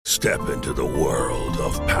Step into the world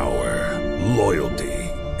of power, loyalty,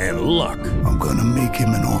 and luck. I'm gonna make him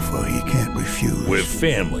an offer he can't refuse. With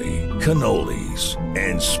family, cannolis,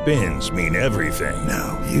 and spins mean everything.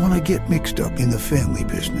 Now, you wanna get mixed up in the family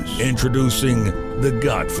business. Introducing The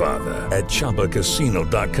Godfather at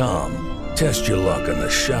ChumbaCasino.com. Test your luck in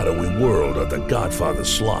the shadowy world of The Godfather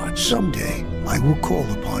slot. Someday, I will call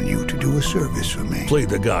upon you to do a service for me. Play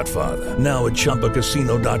The Godfather now at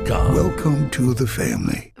ChumbaCasino.com. Welcome to the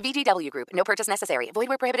family. VGW Group. No purchase necessary. Void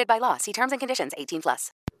where prohibited by law. See terms and conditions. 18+.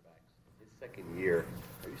 His second year,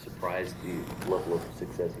 are you surprised the level of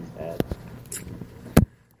success he's had?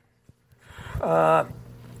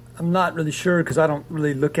 I'm not really sure because I don't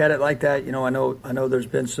really look at it like that. You know, I know there's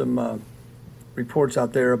been some reports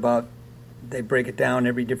out there about they break it down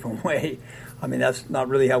every different way. I mean, that's not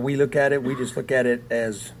really how we look at it. We just look at it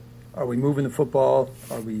as, are we moving the football?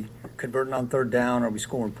 Are we converting on third down? Are we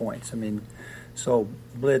scoring points? I mean, so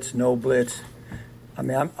blitz, no blitz. I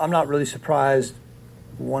mean, I'm not really surprised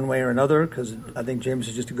one way or another because I think James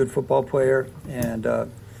is just a good football player, and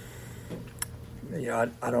you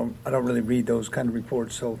know, I don't really read those kind of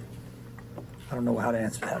reports, so I don't know how to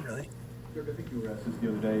answer that really. I think you were asked this the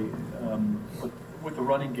other day. With the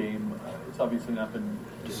running game, it's obviously not been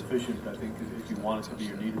as efficient, I think, as you want it to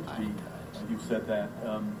be or need it to be. You've said that.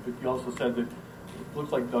 But you also said that it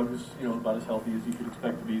looks like Doug is, about as healthy as you could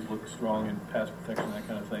expect to be. He's looked strong in pass protection, that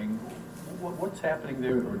kind of thing. What's happening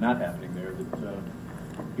there, or not happening there, that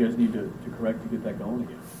you guys need to correct to get that going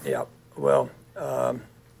again? Yeah, well, to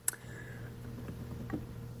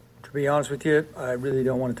be honest with you, I really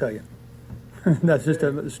don't want to tell you. That's just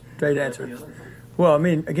a straight answer. Well, I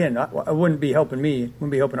mean, again, I wouldn't be helping me,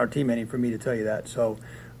 wouldn't be helping our team any for me to tell you that. So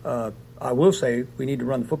I will say we need to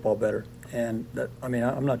run the football better. And that, I mean,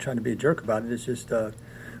 I'm not trying to be a jerk about it. It's just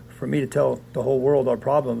for me to tell the whole world our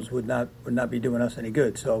problems would not be doing us any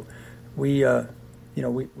good. So we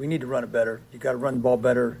need to run it better. You got to run the ball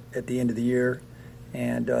better at the end of the year,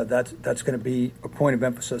 and that's going to be a point of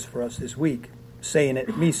emphasis for us this week.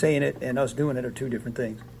 Me saying it and us doing it are two different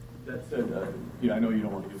things. That said, I know you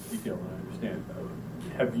don't want to give detail, and I understand.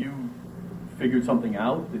 Have you figured something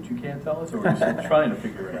out that you can't tell us, or are you still trying to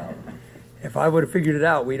figure it out? If I would have figured it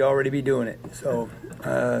out, we'd already be doing it. So,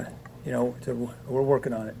 so we're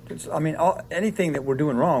working on it. Anything that we're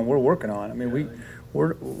doing wrong, we're working on. I mean,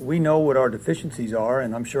 we know what our deficiencies are,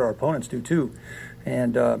 and I'm sure our opponents do too.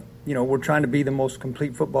 And we're trying to be the most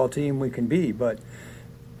complete football team we can be, but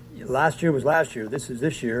last year was last year. This is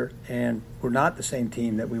this year, and we're not the same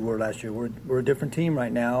team that we were last year. We're a different team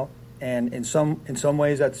right now, and in some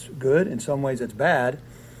ways that's good. In some ways that's bad.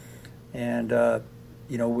 And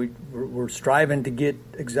we're striving to get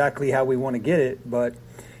exactly how we want to get it. But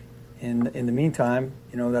in the meantime,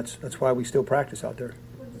 that's why we still practice out there.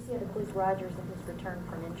 What did you say to Quiz Rogers in his return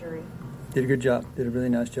from injury? Did a good job. Did a really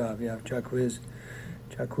nice job. Yeah, Chuck Quiz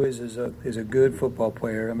is a good football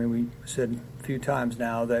player. I mean, we said a few times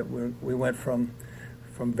now that we went from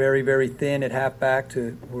very, very thin at halfback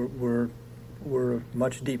to we're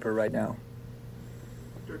much deeper right now.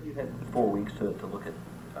 You had 4 weeks to look at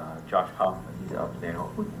Josh Hoffman. He's up there. I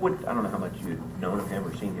don't know how much you've known of him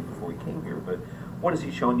or seen him before he came here, but what has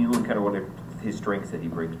he shown you, and kind of what are his strengths that he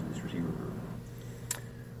brings to this receiver group?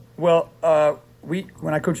 Well,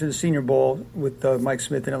 when I coached at the Senior Bowl with Mike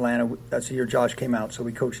Smith in Atlanta, that's the year Josh came out. So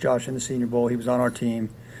we coached Josh in the Senior Bowl. He was on our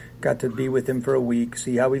team. Got to be with him for a week,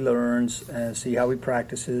 see how he learns, and see how he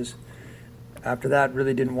practices. After that,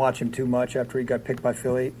 really didn't watch him too much after he got picked by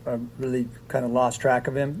Philly. Really kind of lost track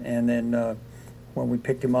of him. And then when we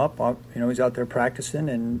picked him up, he's out there practicing.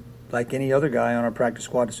 And like any other guy on our practice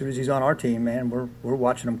squad, as soon as he's on our team, man, we're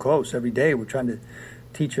watching him close every day. We're trying to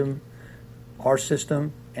teach him our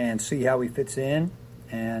system and see how he fits in.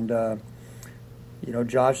 And,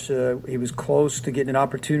 Josh, he was close to getting an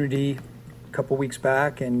opportunity a couple weeks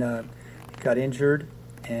back, and he got injured.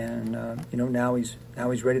 And, now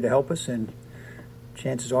he's ready to help us, and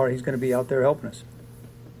chances are he's going to be out there helping us.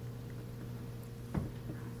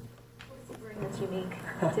 What does he bring that's unique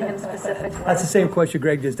to him specifically? That's the same question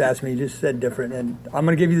Greg just asked me. He just said different, and I'm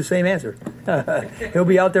going to give you the same answer. He'll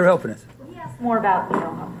be out there helping us. Well, he asked more about,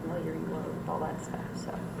 how familiar you were with all that stuff.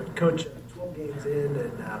 So. But Coach, 12 games in,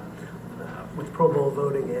 and with Pro Bowl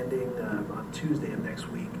voting ending on Tuesday of next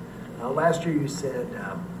week. Last year you said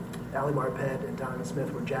Ali Marpet and Donovan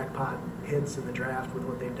Smith were jackpot hits in the draft with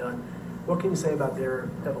what they've done. What can you say about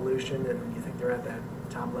their evolution, and you think they're at that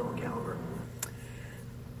top-level caliber?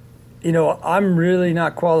 I'm really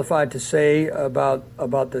not qualified to say about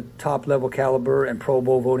the top-level caliber and Pro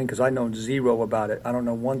Bowl voting because I know zero about it. I don't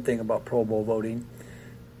know one thing about Pro Bowl voting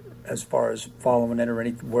as far as following it or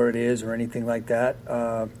where it is or anything like that.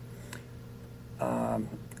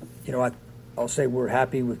 I'll say we're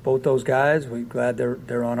happy with both those guys. We're glad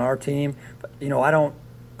they're on our team. But,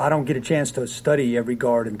 I don't get a chance to study every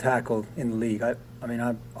guard and tackle in the league. I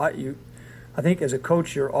think as a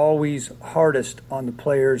coach, you're always hardest on the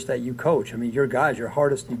players that you coach. I mean, your guys, you're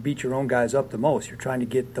hardest. You beat your own guys up the most. You're trying to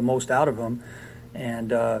get the most out of them,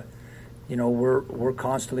 and we're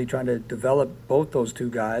constantly trying to develop both those two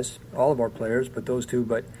guys, all of our players, but those two.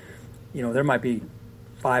 But there might be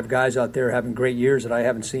 5 guys out there having great years that I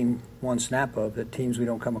haven't seen one snap of, that teams we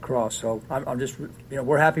don't come across. So I'm just,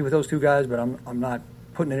 we're happy with those 2 guys, but I'm not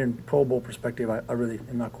putting it in Pro Bowl perspective. I really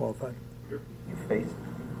am not qualified. You faced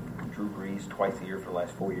Drew Brees twice a year for the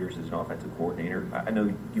last 4 years as an offensive coordinator. I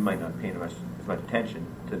know you might not pay as much attention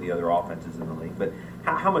to the other offenses in the league, but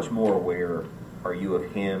how much more aware are you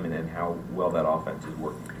of him and how well that offense is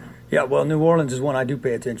working? Yeah, well, New Orleans is one I do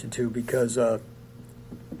pay attention to because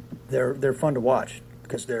they're fun to watch.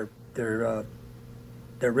 Because they're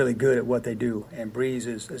really good at what they do, and Brees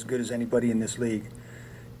is as good as anybody in this league.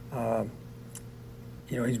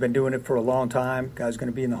 He's been doing it for a long time. Guy's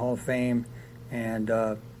going to be in the Hall of Fame, and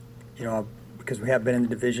because we have been in the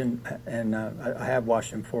division, and I have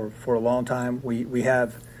watched him for a long time. We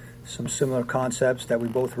have some similar concepts that we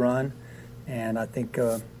both run, and I think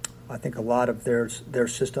a lot of their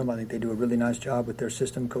system. I think they do a really nice job with their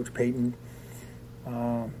system, Coach Payton.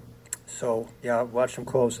 So yeah, I've watched them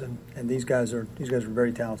close, and these guys are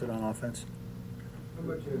very talented on offense. How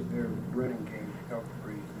much has their running game helped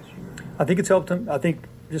Brees this year? I think it's helped him. I think,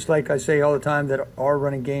 just like I say all the time, that our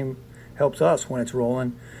running game helps us when it's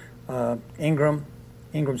rolling.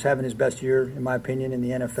 Ingram's having his best year, in my opinion, in the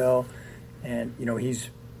NFL, and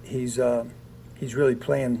he's really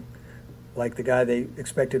playing like the guy they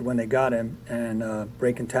expected when they got him, and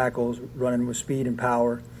breaking tackles, running with speed and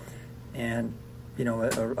power, and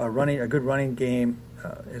a good running game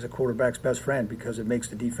is a quarterback's best friend because it makes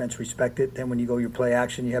the defense respect it. Then when you go your play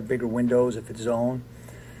action, you have bigger windows if it's zone.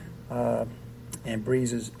 And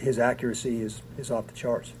Brees, his accuracy is off the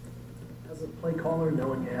charts. As a play caller,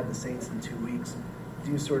 knowing you have the Saints in 2 weeks,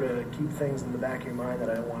 do you sort of keep things in the back of your mind that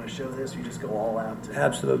I don't want to show this? You just go all out?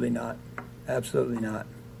 Absolutely not. Absolutely not.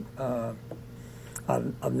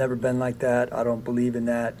 I've never been like that. I don't believe in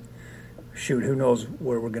that. Shoot, who knows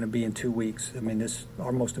where we're going to be in 2 weeks? I mean,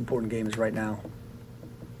 our most important game is right now.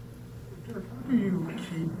 How do you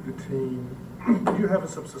keep the team? You're having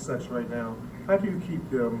some success right now. How do you keep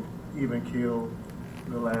them even keeled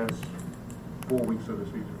in the last 4 weeks of the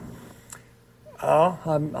season?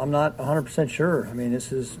 I'm not 100% sure. I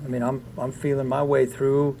mean, I'm feeling my way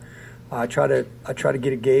through. I try to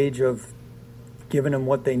get a gauge of giving them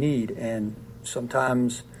what they need, and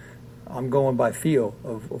sometimes I'm going by feel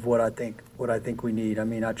of what I think we need. I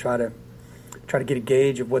mean, I try to get a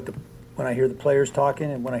gauge of when I hear the players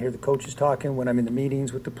talking and when I hear the coaches talking, when I'm in the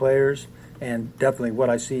meetings with the players, and definitely what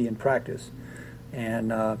I see in practice, and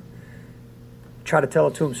try to tell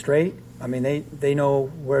it to them straight. I mean, they know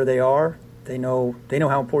where they are. They know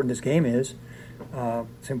how important this game is.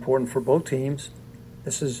 It's important for both teams.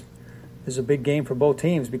 This is a big game for both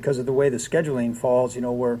teams because of the way the scheduling falls.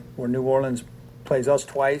 Where New Orleans plays us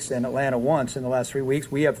twice and Atlanta once in the last 3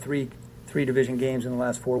 weeks. We have three division games in the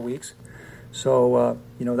last 4 weeks. So,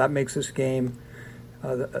 that makes this game,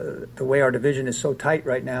 the way our division is so tight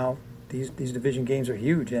right now, these division games are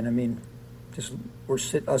huge. And, I mean,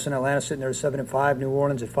 us in Atlanta sitting there at 7-5, New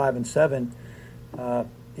Orleans at 5-7.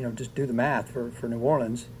 Just do the math for New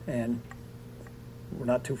Orleans, and we're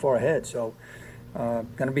not too far ahead. So, going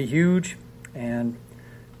to be huge, and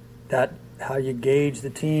that how you gauge the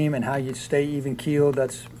team and how you stay even keeled.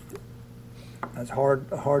 That's a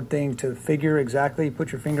hard thing to figure exactly.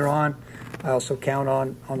 Put your finger on. I also count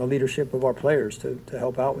on the leadership of our players to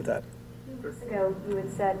help out with that. 2 weeks ago, you had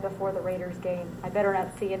said before the Raiders game, I better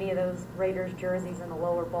not see any of those Raiders jerseys in the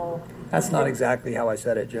lower bowl. That's not exactly how I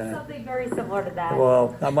said it, Jenna. Something very similar to that.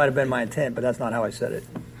 Well, that might have been my intent, but that's not how I said it.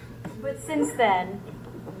 But since then,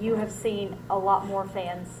 you have seen a lot more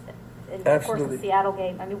fans. And of course, the Seattle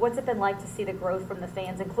game. I mean, what's it been like to see the growth from the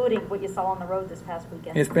fans, including what you saw on the road this past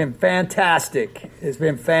weekend? It's been fantastic. It's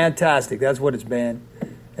been fantastic. That's what it's been.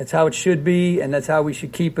 That's how it should be, and that's how we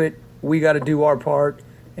should keep it. We got to do our part,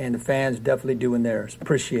 and the fans definitely doing theirs.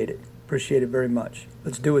 Appreciate it. Appreciate it very much.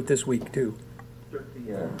 Let's do it this week, too.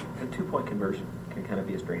 The 2-point conversion can kind of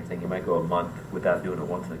be a strange thing. You might go a month without doing it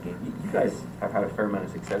once in a game. You guys have had a fair amount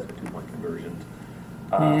of success with 2-point conversions.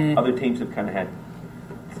 Other teams have kind of had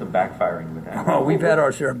some backfiring with that. Oh, we've had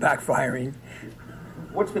our share of backfiring.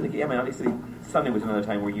 What's been the game? I mean, obviously, Sunday was another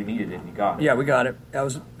time where you needed it and you got it. Yeah, we got it. That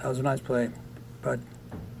was a nice play. But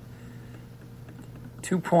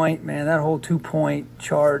 2-point, man, that whole 2-point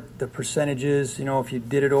chart, the percentages, if you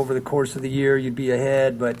did it over the course of the year, you'd be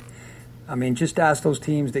ahead. But, I mean, just ask those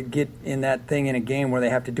teams that get in that thing in a game where they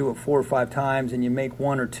have to do it 4 or 5 times and you make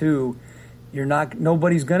 1 or 2,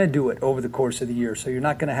 nobody's going to do it over the course of the year. So you're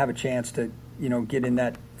not going to have a chance to, get in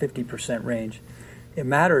that 50% range. It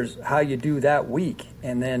matters how you do that week.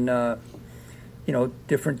 And then,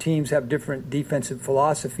 different teams have different defensive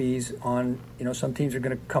philosophies on, some teams are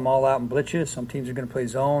going to come all out and blitz you. Some teams are going to play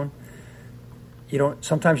zone.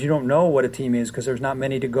 Sometimes you don't know what a team is because there's not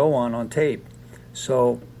many to go on tape.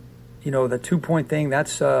 So, the 2-point thing,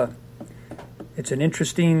 that's it's an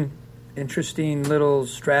interesting little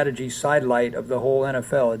strategy sidelight of the whole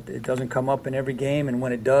NFL. It doesn't come up in every game, and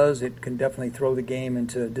when it does, it can definitely throw the game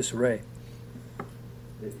into disarray.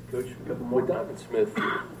 Coach, a couple more. Donovan Smith,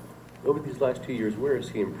 over these last 2 years, where has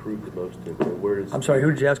he improved the most? And I'm sorry,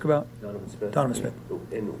 who did you ask about? Donovan Smith. Donovan Smith.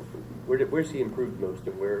 And where's he improved most,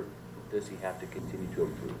 and where does he have to continue to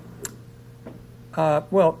improve?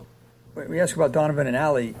 Well, we asked about Donovan and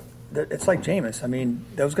Allie. It's like Jameis. I mean,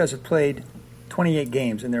 those guys have played 28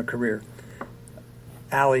 games in their career.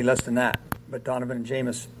 Allie less than that, but Donovan and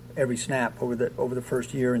Jameis every snap over the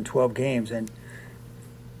first year in 12 games. And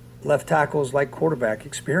left tackles like quarterback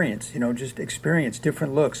experience, just experience,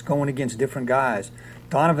 different looks, going against different guys.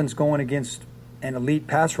 Donovan's going against an elite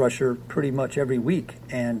pass rusher pretty much every week,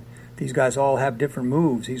 and these guys all have different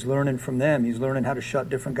moves. He's learning from them. He's learning how to shut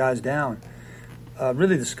different guys down.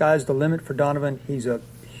 Really, the sky's the limit for Donovan. He's a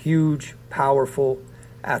huge, powerful,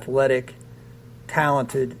 athletic,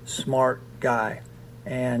 talented, smart guy,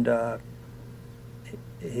 and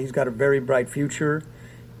he's got a very bright future.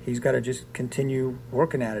 He's got to just continue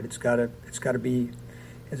working at it. It's got to be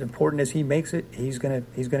as important as he makes it. He's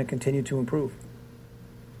gonna continue to improve.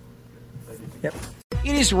 Yep.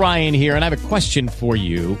 It is Ryan here, and I have a question for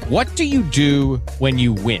you. What do you do when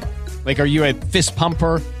you win? Like, are you a fist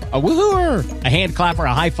pumper, a woohooer, a hand clapper,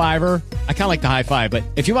 a high fiver? I kind of like the high five, but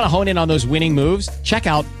if you want to hone in on those winning moves, check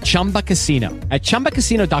out Chumba Casino. At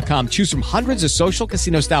ChumbaCasino.com, choose from hundreds of social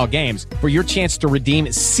casino-style games for your chance to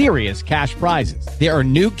redeem serious cash prizes. There are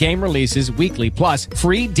new game releases weekly, plus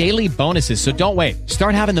free daily bonuses. So don't wait.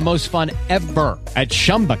 Start having the most fun ever at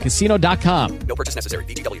ChumbaCasino.com. No purchase necessary.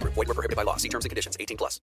 VGW Group. Void where prohibited by law. See terms and conditions. 18+.